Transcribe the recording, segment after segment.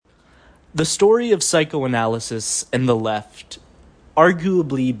The story of psychoanalysis and the left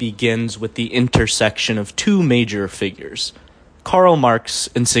arguably begins with the intersection of two major figures, Karl Marx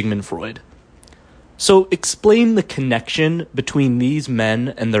and Sigmund Freud. So explain the connection between these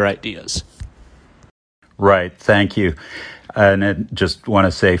men and their ideas. Right, thank you. And I just want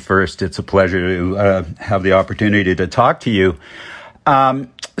to say first, it's a pleasure to have the opportunity to talk to you.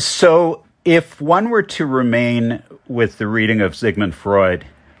 So if one were to remain with the reading of Sigmund Freud,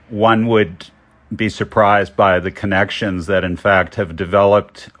 one would be surprised by the connections that, in fact, have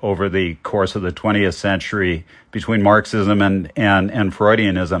developed over the course of the 20th century between Marxism and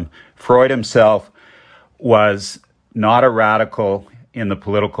Freudianism. Freud himself was not a radical in the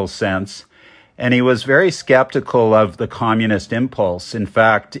political sense, and he was very skeptical of the communist impulse. In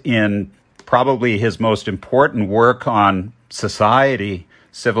fact, in probably his most important work on society,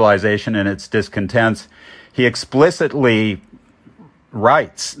 Civilization and Its Discontents, he explicitly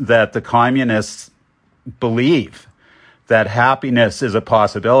writes that the communists believe that happiness is a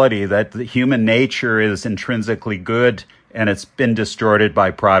possibility, that the human nature is intrinsically good and it's been distorted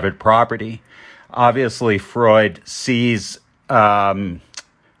by private property. Obviously, Freud sees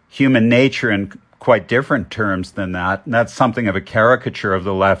human nature in quite different terms than that, and that's something of a caricature of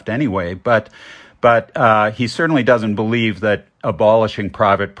the left anyway. But he certainly doesn't believe that abolishing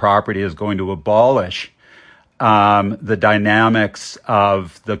private property is going to abolish the dynamics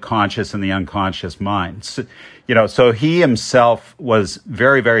of the conscious and the unconscious mind. So he himself was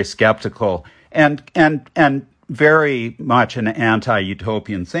very, very skeptical and very much an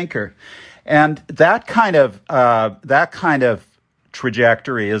anti-utopian thinker. And that kind of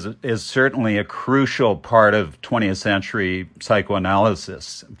trajectory is certainly a crucial part of 20th century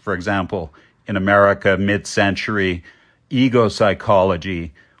psychoanalysis. For example, in America, mid-century, ego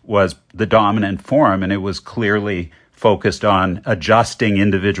psychology was the dominant form, and it was clearly focused on adjusting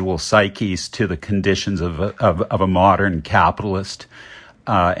individual psyches to the conditions of a modern capitalist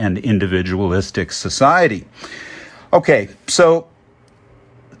and individualistic society. Okay, so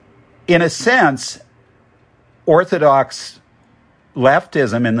in a sense, orthodox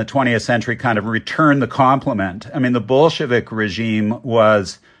leftism in the 20th century kind of returned the compliment. I mean, the Bolshevik regime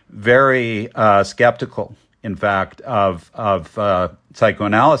was very skeptical, in fact, of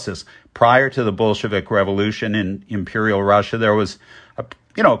psychoanalysis. Prior to the Bolshevik Revolution in Imperial Russia, there was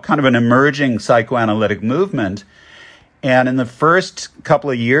kind of an emerging psychoanalytic movement. And in the first couple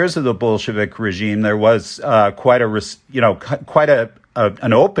of years of the Bolshevik regime, there was quite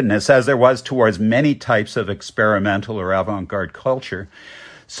an openness, as there was towards many types of experimental or avant-garde culture.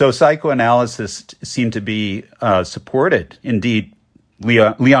 So psychoanalysis seemed to be supported. Indeed,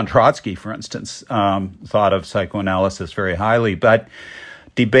 Leon Trotsky, for instance, thought of psychoanalysis very highly. But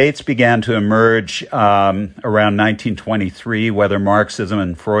debates began to emerge around 1923 whether Marxism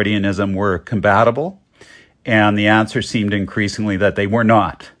and Freudianism were compatible. And the answer seemed increasingly that they were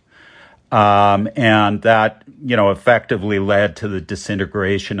not. And that, effectively led to the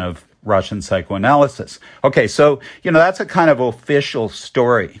disintegration of Russian psychoanalysis. Okay, so, that's a kind of official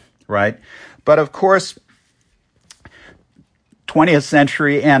story, right? But of course, 20th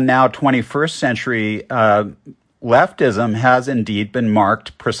century and now 21st century leftism has indeed been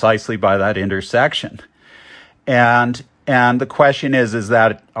marked precisely by that intersection. And the question is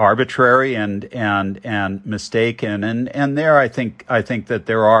that arbitrary and mistaken? And there I think that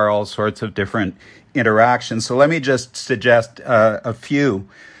there are all sorts of different interactions. So let me just suggest a few.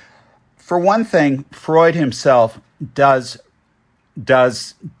 For one thing, Freud himself does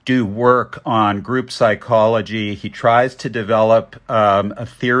do work on group psychology. He tries to develop a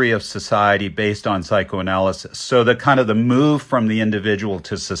theory of society based on psychoanalysis. So the move from the individual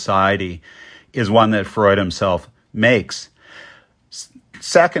to society is one that Freud himself makes.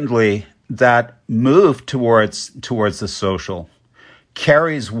 Secondly, that move towards the social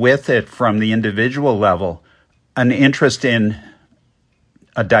carries with it from the individual level an interest in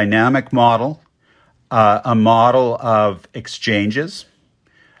a dynamic model, a model of exchanges,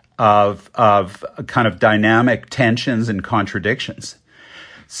 of kind of dynamic tensions and contradictions.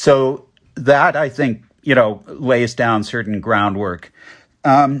 So that, I think, lays down certain groundwork.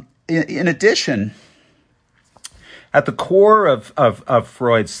 In addition, at the core of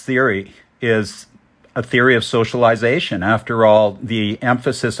Freud's theory is a theory of socialization. After all, the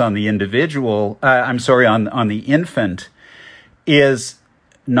emphasis on the individual, on the infant, is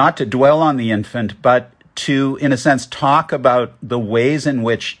not to dwell on the infant, but to, in a sense, talk about the ways in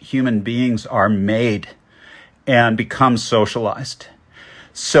which human beings are made and become socialized.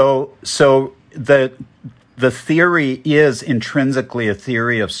 So the theory is intrinsically a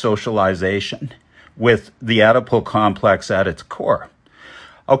theory of socialization with the Oedipal complex at its core.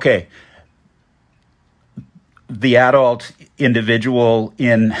 Okay, the adult individual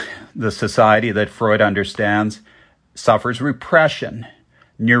in the society that Freud understands suffers repression,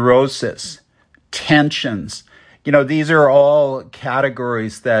 neurosis, tensions. These are all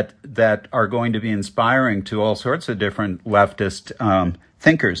categories that are going to be inspiring to all sorts of different leftist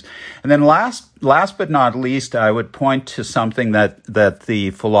thinkers. And then last but not least, I would point to something that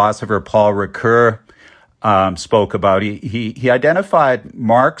the philosopher Paul Ricoeur spoke about. He identified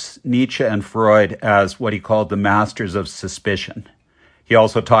Marx, Nietzsche, and Freud as what he called the masters of suspicion. He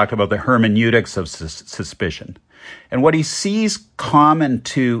also talked about the hermeneutics of suspicion. And what he sees common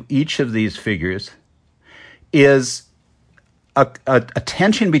to each of these figures is a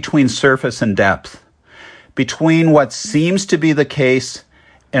tension between surface and depth, between what seems to be the case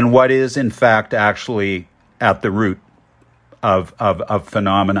and what is, in fact, actually at the root of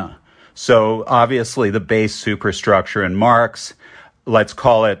phenomena. So obviously the base superstructure in Marx, let's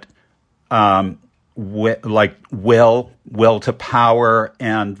call it like will to power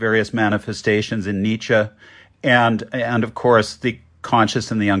and various manifestations in Nietzsche, and of course the conscious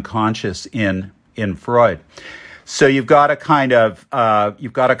and the unconscious in Freud. So you've got a kind of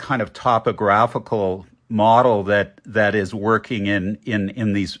topographical model that is working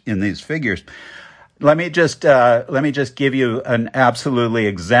in these figures. Let me just give you an absolutely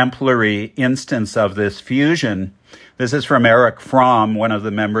exemplary instance of this fusion. This is from Erich Fromm, one of the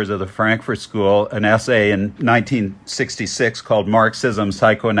members of the Frankfurt School, an essay in 1966 called Marxism,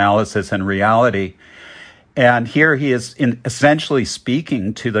 Psychoanalysis, and Reality. And here he is essentially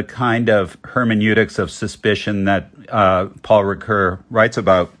speaking to the kind of hermeneutics of suspicion that Paul Ricoeur writes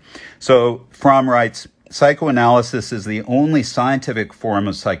about. So Fromm writes, psychoanalysis is the only scientific form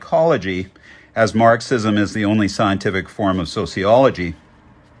of psychology, as Marxism is the only scientific form of sociology.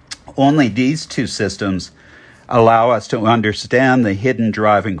 Only these two systems allow us to understand the hidden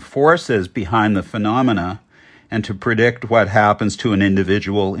driving forces behind the phenomena and to predict what happens to an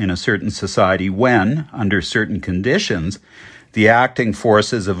individual in a certain society when, under certain conditions, the acting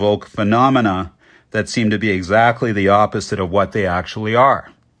forces evoke phenomena that seem to be exactly the opposite of what they actually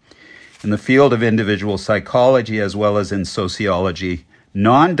are. In the field of individual psychology as well as in sociology,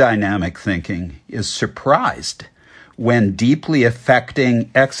 non-dynamic thinking is surprised when deeply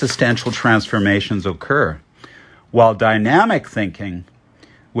affecting existential transformations occur, while dynamic thinking,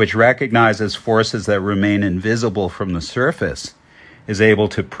 which recognizes forces that remain invisible from the surface, is able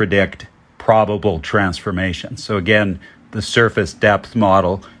to predict probable transformations. So again, the surface depth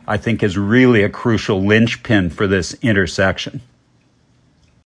model, I think, is really a crucial linchpin for this intersection.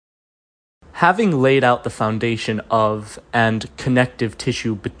 Having laid out the foundation of and connective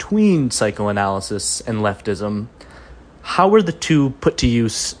tissue between psychoanalysis and leftism, how were the two put to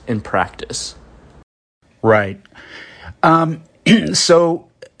use in practice? Right. So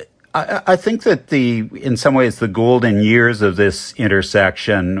I think that in some ways, the golden years of this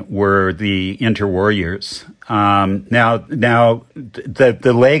intersection were the interwar years. Now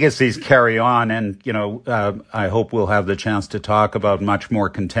the legacies carry on, and I hope we'll have the chance to talk about much more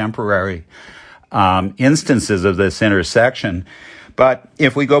contemporary instances of this intersection. But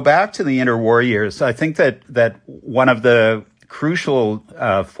if we go back to the interwar years, I think that one of the crucial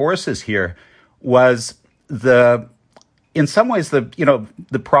forces here was in some ways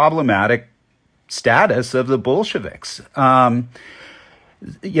the problematic status of the Bolsheviks. That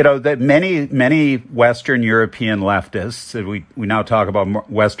many Western European leftists, we now talk about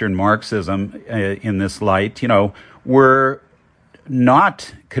Western Marxism in this light, were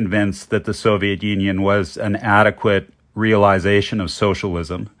not convinced that the Soviet Union was an adequate realization of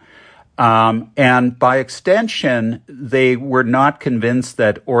socialism. And by extension, they were not convinced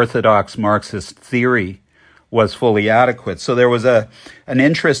that orthodox Marxist theory was fully adequate. So there was an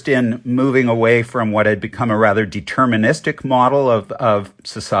interest in moving away from what had become a rather deterministic model of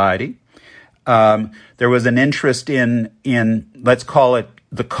society. There was an interest in let's call it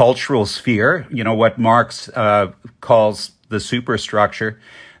the cultural sphere, what Marx calls the superstructure.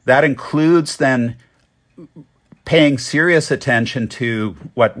 That includes then paying serious attention to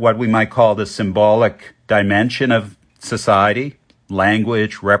what we might call the symbolic dimension of society,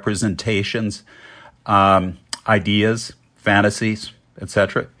 language, representations, ideas, fantasies,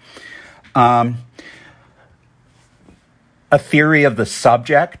 etc. A theory of the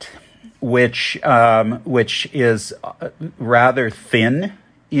subject, which is rather thin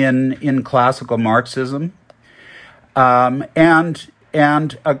in classical Marxism, and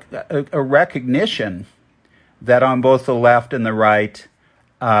a recognition that on both the left and the right,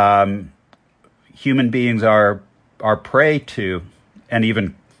 human beings are prey to and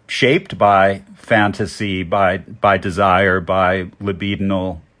even shaped by fantasy, by desire, by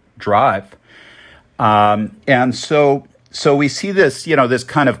libidinal drive. And so we see this, this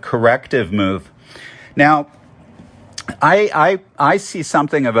kind of corrective move. Now, I see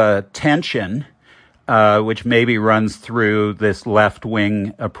something of a tension, which maybe runs through this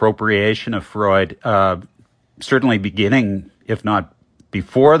left-wing appropriation of Freud, certainly beginning, if not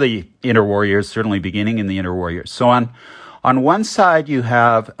before the interwar years, certainly beginning in the interwar years. So on one side, you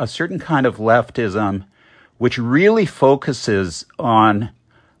have a certain kind of leftism, which really focuses on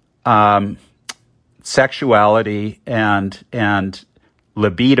sexuality and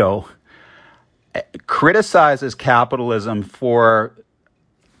libido, criticizes capitalism for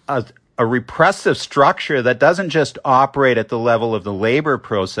a repressive structure that doesn't just operate at the level of the labor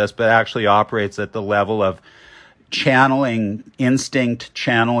process, but actually operates at the level of channeling instinct,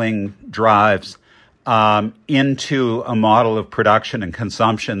 channeling drives into a model of production and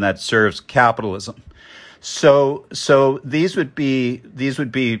consumption that serves capitalism. So these would be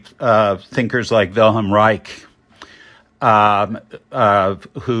thinkers like Wilhelm Reich,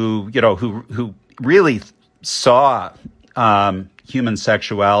 who really saw human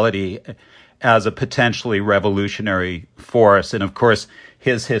sexuality as a potentially revolutionary force. And of course,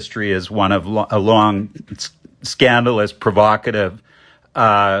 his history is one of a long, scandalous, provocative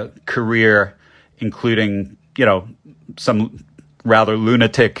career, including, some rather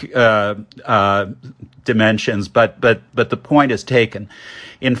lunatic dimensions. But the point is taken.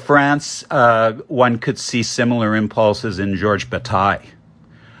 In France, one could see similar impulses in Georges Bataille,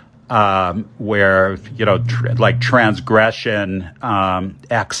 where, like transgression,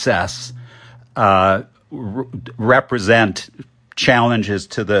 excess, represent challenges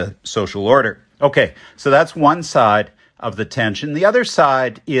to the social order. Okay, so that's one side of the tension. The other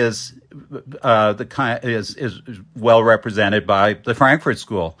side is is well represented by the Frankfurt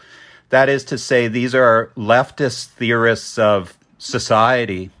School. That is to say, these are leftist theorists of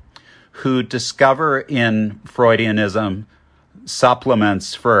society who discover in Freudianism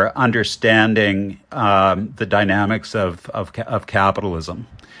supplements for understanding the dynamics of capitalism,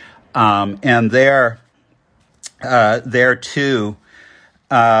 and there too,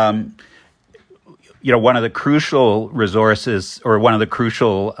 one of the crucial resources or one of the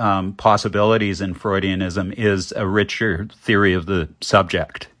crucial possibilities in Freudianism is a richer theory of the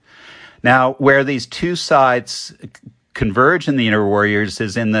subject. Now, where these two sides converge in the interwar years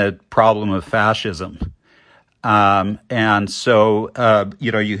is in the problem of fascism. And so,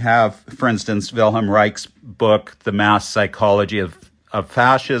 you have, for instance, Wilhelm Reich's book, The Mass Psychology of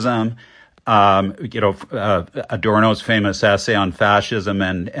Fascism, Adorno's famous essay on fascism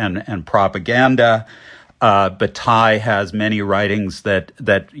and propaganda. Bataille has many writings that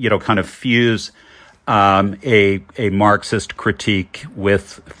kind of fuse a Marxist critique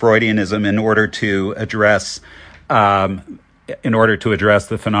with Freudianism in order to address the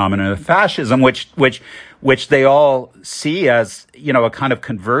phenomenon of fascism, which they all see as, a kind of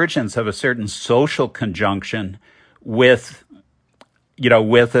convergence of a certain social conjunction with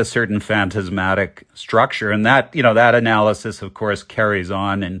a certain phantasmatic structure. And that analysis, of course, carries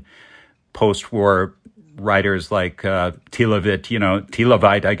on in post-war writers like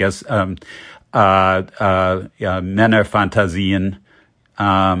Thieleweit, I guess, Männerfantasien.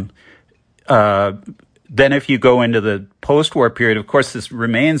 Then if you go into the post-war period, of course, this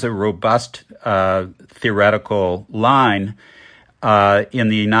remains a robust theoretical line. In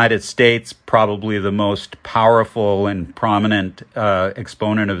the United States, probably the most powerful and prominent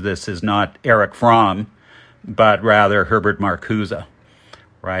exponent of this is not Erich Fromm, but rather Herbert Marcuse,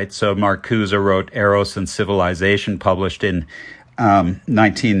 right? So Marcuse wrote Eros and Civilization, published in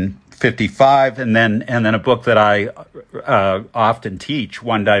 1955, and then a book that I often teach,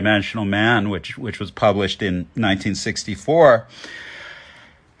 One Dimensional Man, which was published in 1964.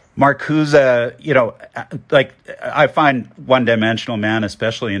 Marcuse, I find One Dimensional Man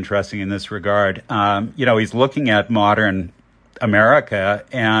especially interesting in this regard. He's looking at modern America,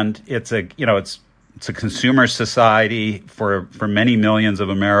 and it's a consumer society for many millions of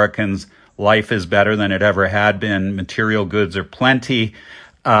Americans. Life is better than it ever had been. Material goods are plenty.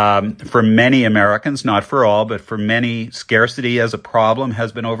 For many Americans, not for all, but for many, scarcity as a problem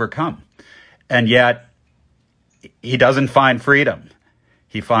has been overcome. And yet, he doesn't find freedom.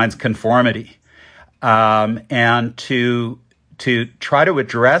 He finds conformity. And to try to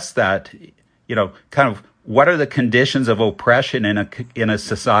address that, kind of what are the conditions of oppression in a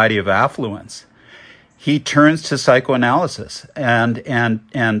society of affluence? He turns to psychoanalysis and kind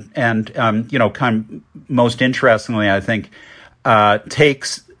of most interestingly, I think,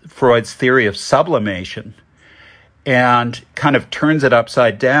 takes Freud's theory of sublimation and kind of turns it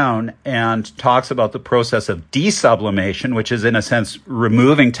upside down and talks about the process of desublimation, which is in a sense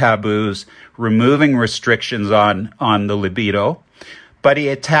removing taboos, removing restrictions on the libido. But he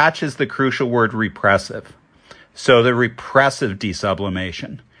attaches the crucial word repressive. So the repressive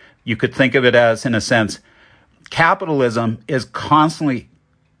desublimation. You could think of it as, in a sense, capitalism is constantly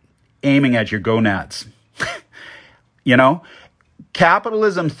aiming at your gonads. You know,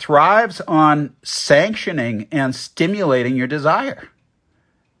 capitalism thrives on sanctioning and stimulating your desire,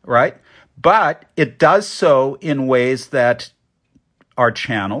 right? But it does so in ways that are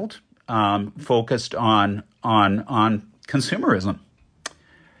channeled, focused on consumerism,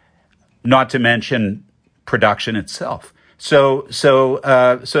 not to mention production itself. So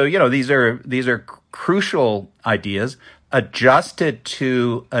you know, these are crucial ideas adjusted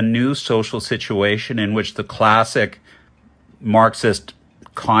to a new social situation in which the classic Marxist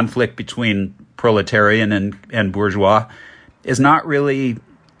conflict between proletarian and bourgeois is not really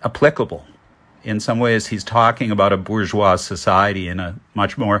applicable. In some ways, he's talking about a bourgeois society in a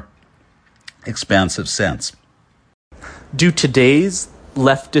much more expansive sense. Do today's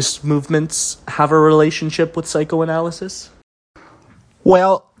leftist movements have a relationship with psychoanalysis?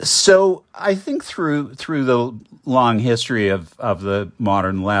 Well, so I think through the long history of the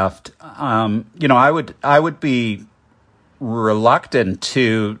modern left, you know, I would be reluctant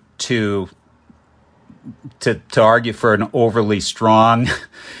to argue for an overly strong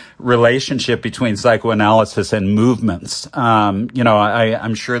relationship between psychoanalysis and movements. You know,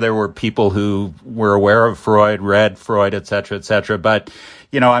 I'm sure there were people who were aware of Freud, read Freud, et cetera, but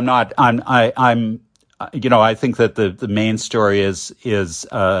you know, you know, I think that the main story is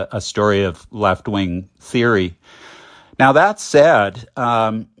a story of left-wing theory. Now, that said,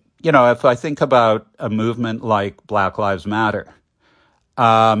 you know, if I think about a movement like Black Lives Matter,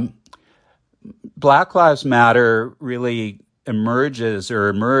 Black Lives Matter really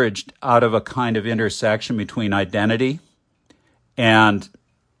emerged out of a kind of intersection between identity and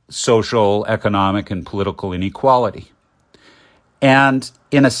social, economic, and political inequality. And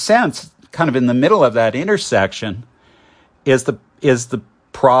in a sense, kind of in the middle of that intersection is the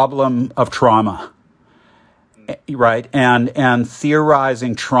problem of trauma, right? And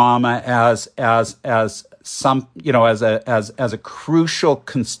theorizing trauma as some, you know, as a crucial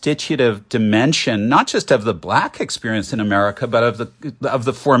constitutive dimension, not just of the Black experience in America, but of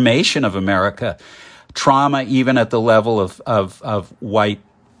the formation of America. Trauma, even at the level of white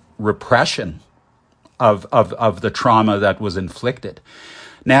repression of the trauma that was inflicted.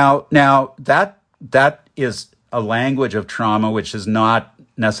 Now that is a language of trauma which is not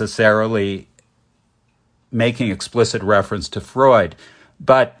necessarily making explicit reference to Freud,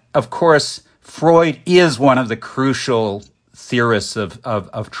 but of course Freud is one of the crucial theorists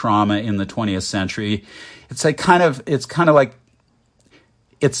of trauma in the 20th century. It's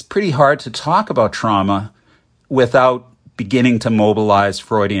pretty hard to talk about trauma without beginning to mobilize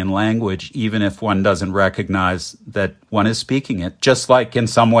Freudian language, even if one doesn't recognize that one is speaking it. Just like in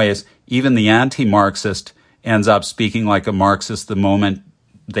some ways, even the anti-Marxist ends up speaking like a Marxist the moment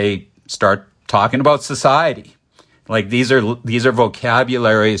they start talking about society. Like these are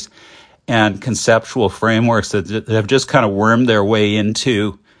vocabularies and conceptual frameworks that have just kind of wormed their way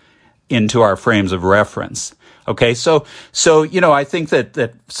into our frames of reference. Okay, so you know, I think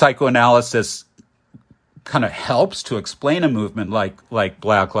that psychoanalysis kind of helps to explain a movement like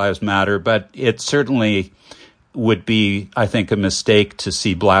Black Lives Matter, but it certainly would be, I think, a mistake to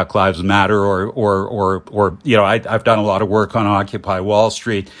see Black Lives Matter or you know, I've done a lot of work on Occupy Wall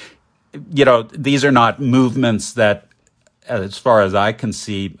Street. You know, these are not movements that, as far as I can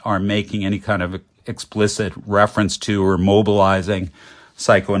see, are making any kind of explicit reference to or mobilizing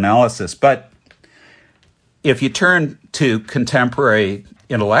psychoanalysis. But if you turn to contemporary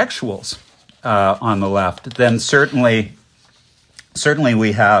intellectuals on the left, then certainly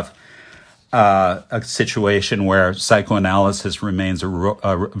we have a situation where psychoanalysis remains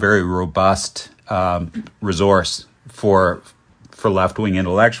a very robust resource for left-wing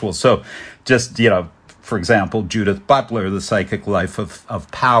intellectuals. So just, you know, for example, Judith Butler, The Psychic Life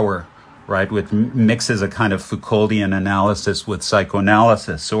of Power, right, which mixes a kind of Foucauldian analysis with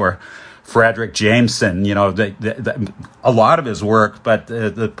psychoanalysis, or Frederick Jameson, you know, a lot of his work, but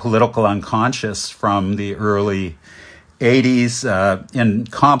the political unconscious from the early 80s, in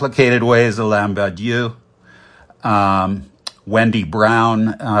complicated ways, Alain Badiou, Wendy Brown,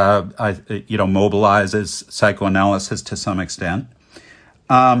 you know, mobilizes psychoanalysis to some extent.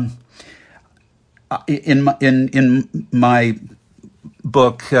 In my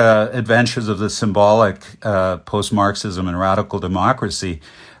book, Adventures of the Symbolic, Post-Marxism and Radical Democracy,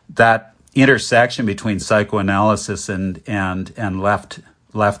 that intersection between psychoanalysis and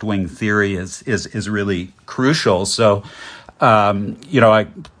left-wing theory is really crucial. So,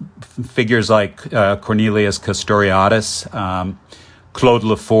 figures like Cornelius Castoriadis, Claude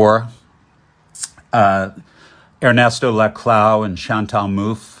Lefort, Ernesto Laclau, and Chantal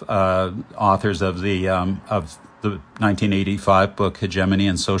Mouffe, authors of the 1985 book Hegemony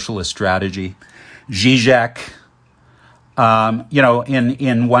and Socialist Strategy, Zizek.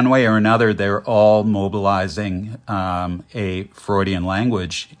 In one way or another, they're all mobilizing a Freudian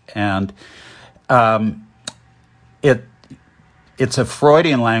language, and it's a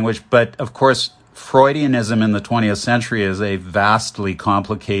Freudian language. But of course, Freudianism in the 20th century is a vastly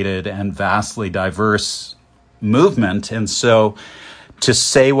complicated and vastly diverse movement, and so to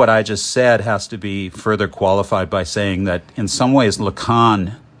say what I just said has to be further qualified by saying that in some ways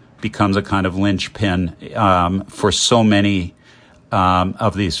Lacan becomes a kind of linchpin for so many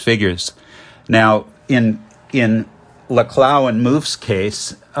of these figures. Now, in Laclau and Mouffe's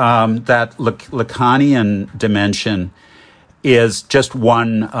case, that Lacanian dimension is just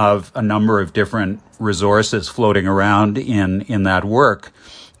one of a number of different resources floating around in that work.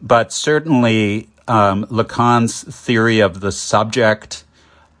 But certainly Lacan's theory of the subject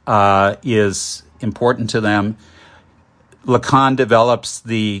is important to them. Lacan develops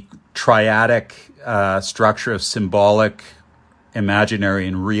the triadic structure of symbolic, imaginary,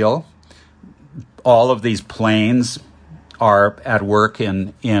 and real. All of these planes are at work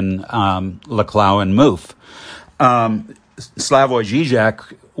in Laclau and Mouffe. Slavoj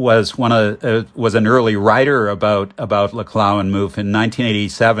Žižek was an early writer about Laclau and Mouffe. In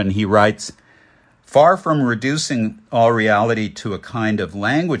 1987, he writes, "Far from reducing all reality to a kind of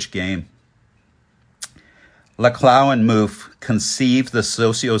language game, Laclau and Mouffe conceive the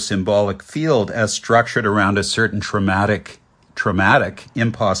socio-symbolic field as structured around a certain traumatic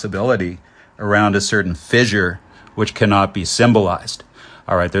impossibility, around a certain fissure which cannot be symbolized."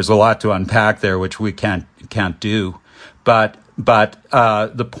 All right, there's a lot to unpack there, which we can't do. But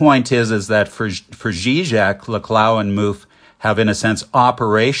the point is that for Zizek, Laclau and Mouffe have, in a sense,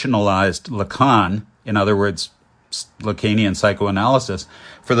 operationalized Lacan, in other words, Lacanian psychoanalysis,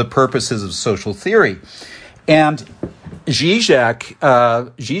 for the purposes of social theory. And Zizek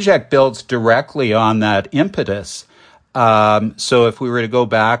builds directly on that impetus. So if we were to go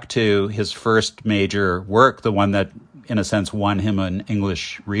back to his first major work, the one that, in a sense, won him an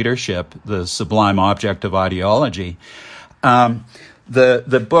English readership, The Sublime Object of Ideology,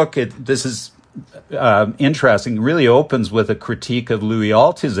 the book, this is interesting, really opens with a critique of Louis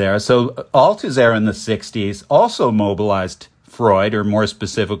Althusser. So Althusser in the 60s also mobilized Freud, or more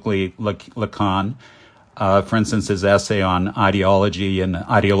specifically Lacan. For instance, his essay on ideology and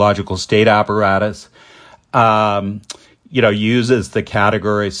ideological state apparatus, uses the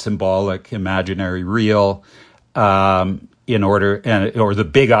categories symbolic, imaginary, real, in order, or the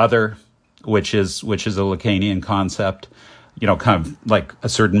big other, which is a Lacanian concept, kind of like a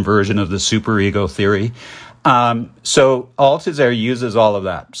certain version of the superego theory. So Althusser uses all of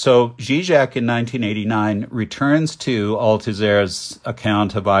that. So Zizek in 1989 returns to Althusser's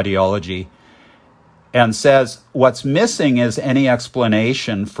account of ideology and says, what's missing is any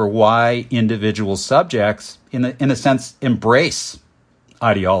explanation for why individual subjects, in a sense, embrace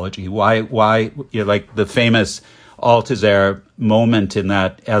ideology. Why like the famous Althusser moment in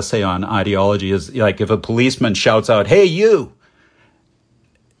that essay on ideology is like if a policeman shouts out, "Hey, you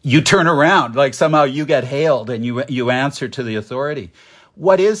turn around, like somehow you get hailed and you answer to the authority.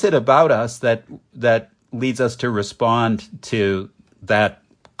 What is it about us that leads us to respond to that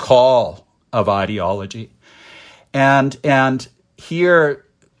call of ideology?" And here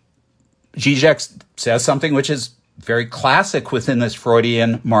Zizek says something which is very classic within this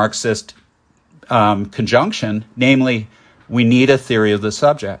Freudian Marxist conjunction, namely, we need a theory of the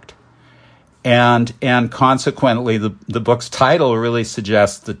subject. And consequently, the book's title really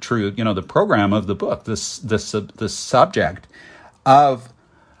suggests the true, the program of the book, the subject of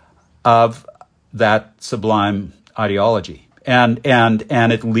that sublime ideology, and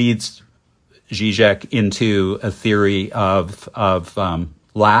it leads Zizek into a theory of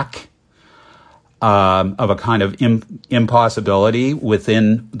lack, of a kind of impossibility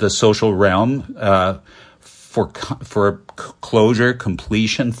within the social realm for closure,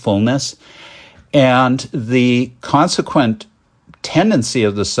 completion, fullness, and the consequent tendency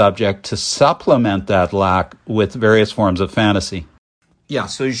of the subject to supplement that lack with various forms of fantasy. Yeah,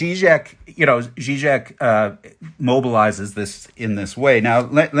 so Zizek mobilizes this in this way. Now,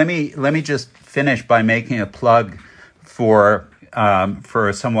 let me just finish by making a plug for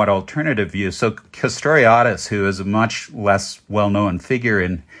a somewhat alternative view. So Castoriadis, who is a much less well-known figure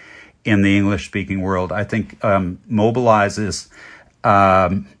in in the English-speaking world, I think mobilizes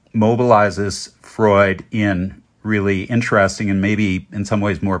Freud in really interesting and maybe in some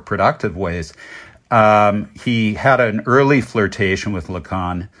ways more productive ways. He had an early flirtation with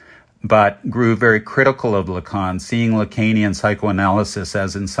Lacan, but grew very critical of Lacan, seeing Lacanian psychoanalysis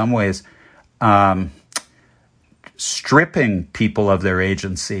as in some ways stripping people of their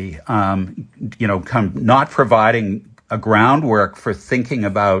agency, not providing a groundwork for thinking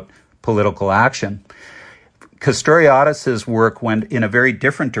about political action. Castoriadis's work went in a very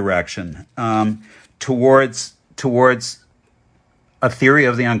different direction, towards a theory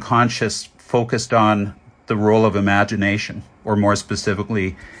of the unconscious focused on the role of imagination, or more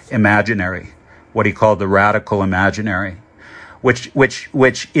specifically, imaginary, what he called the radical imaginary, which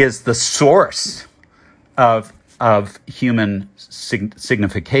is the source of human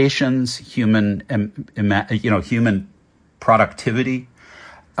significations, human productivity,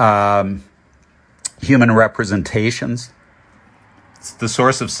 human representations. It's the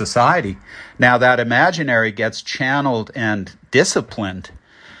source of society. Now that imaginary gets channeled and disciplined,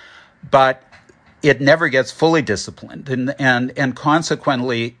 but it never gets fully disciplined. And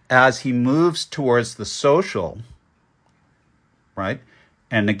consequently, as he moves towards the social, right?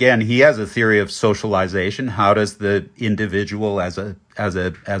 And again, he has a theory of socialization. How does the individual as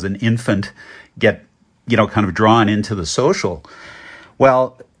an infant get, kind of drawn into the social?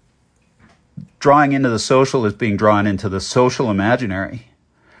 Well, drawing into the social is being drawn into the social imaginary,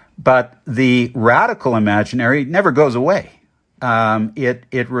 but the radical imaginary never goes away.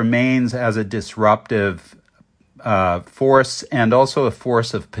 It remains as a disruptive force, and also a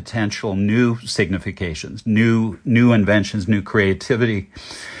force of potential new significations, new inventions, new creativity.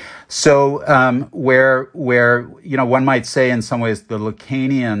 So where one might say in some ways the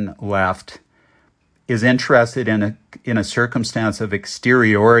Lacanian left is interested in a circumstance of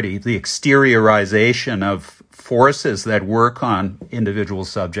exteriority, the exteriorization of forces that work on individual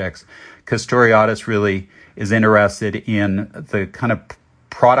subjects. Castoriadis really is interested in the kind of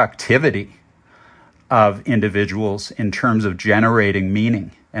productivity of individuals in terms of generating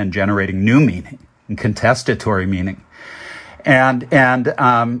meaning and generating new meaning and contestatory meaning. And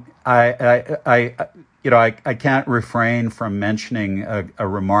I can't refrain from mentioning a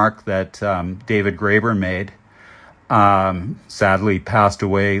remark that David Graeber made, sadly passed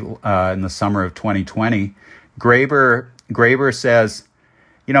away in the summer of 2020. Graeber says,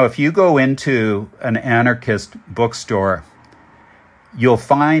 if you go into an anarchist bookstore, you'll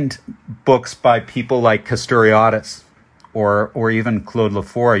find books by people like Castoriadis or even Claude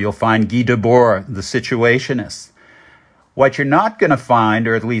Lefort. You'll find Guy Debord, the Situationists. What you're not going to find,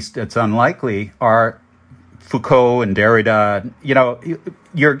 or at least it's unlikely, are Foucault and Derrida. Your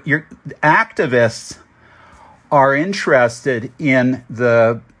activists are interested in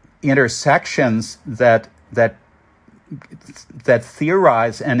the intersections that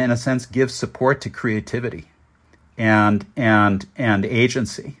theorize and, in a sense, give support to creativity and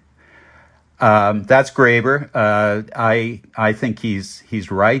agency. That's Graeber. I think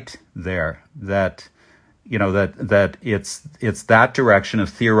he's right there. That it's that direction of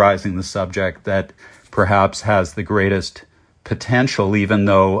theorizing the subject that perhaps has the greatest potential, even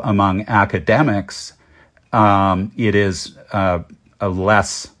though among academics it is a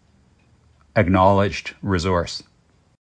less acknowledged resource.